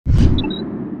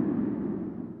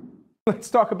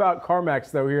Let's talk about CarMax,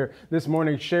 though, here this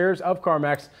morning. Shares of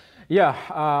CarMax,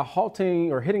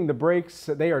 halting or hitting the brakes.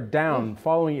 They are down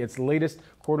following its latest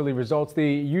quarterly results. The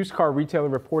used car retailer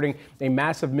reporting a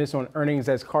massive miss on earnings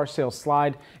as car sales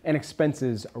slide and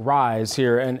expenses rise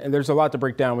here. And there's a lot to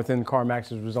break down within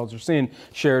CarMax's results. We're seeing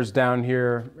shares down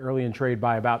here early in trade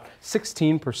by about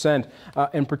 16%.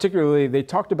 And particularly, they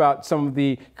talked about some of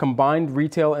the combined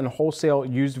retail and wholesale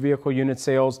used vehicle unit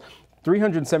sales.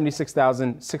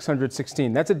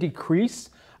 376,616. That's a decrease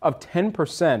of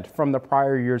 10% from the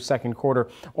prior year's second quarter.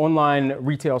 Online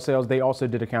retail sales, they also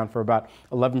did account for about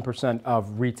 11%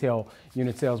 of retail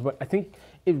unit sales. But I think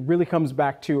it really comes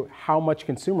back to how much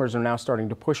consumers are now starting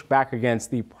to push back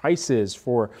against the prices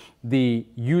for the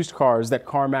used cars that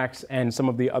CarMax and some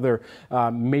of the other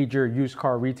major used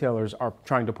car retailers are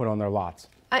trying to put on their lots.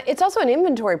 It's also an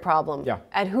inventory problem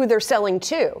at who they're selling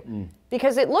to.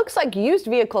 Because it looks like used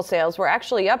vehicle sales were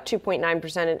actually up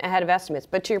 2.9% ahead of estimates.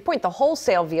 But to your point, the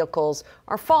wholesale vehicles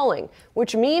are falling,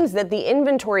 which means that the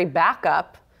inventory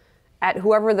backup at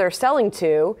whoever they're selling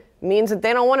to means that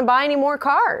they don't want to buy any more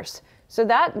cars. So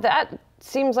that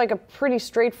seems like a pretty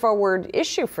straightforward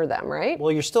issue for them, right?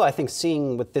 Well, you're still, I think,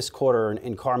 seeing with this quarter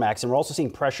in CarMax, and we're also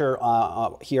seeing pressure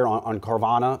here on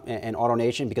Carvana and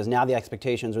AutoNation, because now the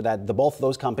expectations are that both of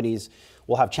those companies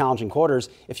will have challenging quarters.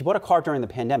 If you bought a car during the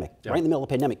pandemic, right in the middle of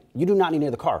the pandemic, you do not need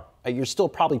another car. You're still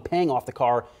probably paying off the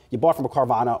car you bought from a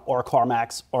Carvana or a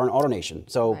CarMax or an AutoNation.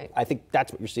 So I think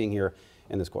that's what you're seeing here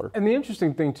in this quarter. And the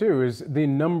interesting thing, too, is the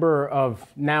number of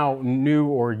now new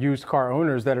or used car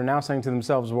owners that are now saying to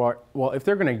themselves, well, if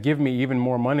they're going to give me even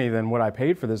more money than what I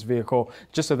paid for this vehicle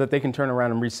just so that they can turn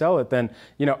around and resell it, then,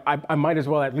 I might as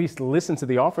well at least listen to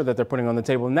the offer that they're putting on the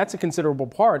table. And that's a considerable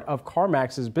part of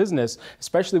CarMax's business,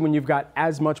 especially when you've got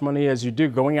as much money as you do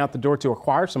going out the door to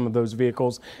acquire some of those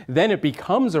vehicles. Then it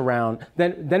becomes then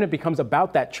it becomes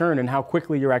about that churn and how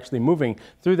quickly you're actually moving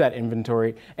through that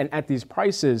inventory. And at these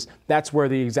prices, that's where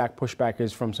the exact pushback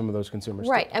is from some of those consumers.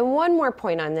 Right. And one more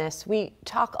point on this. We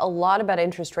talk a lot about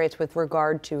interest rates with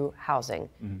regard to housing.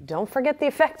 Don't forget the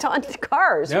effect on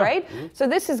cars, right? So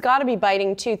this has got to be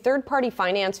biting too. Third-party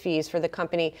finance fees for the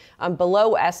company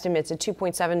below estimates at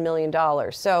 $2.7 million.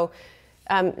 So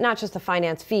not just the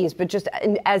finance fees, but just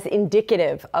as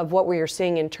indicative of what we are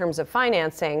seeing in terms of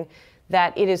financing,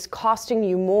 that it is costing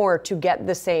you more to get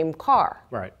the same car.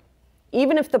 Right.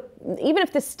 Even if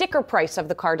the sticker price of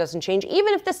the car doesn't change,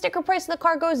 even if the sticker price of the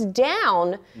car goes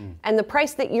down and the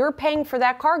price that you're paying for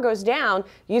that car goes down,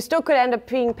 you still could end up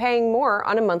paying more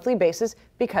on a monthly basis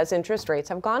because interest rates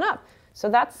have gone up. So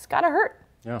that's got to hurt.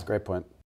 Yeah, that's a great point.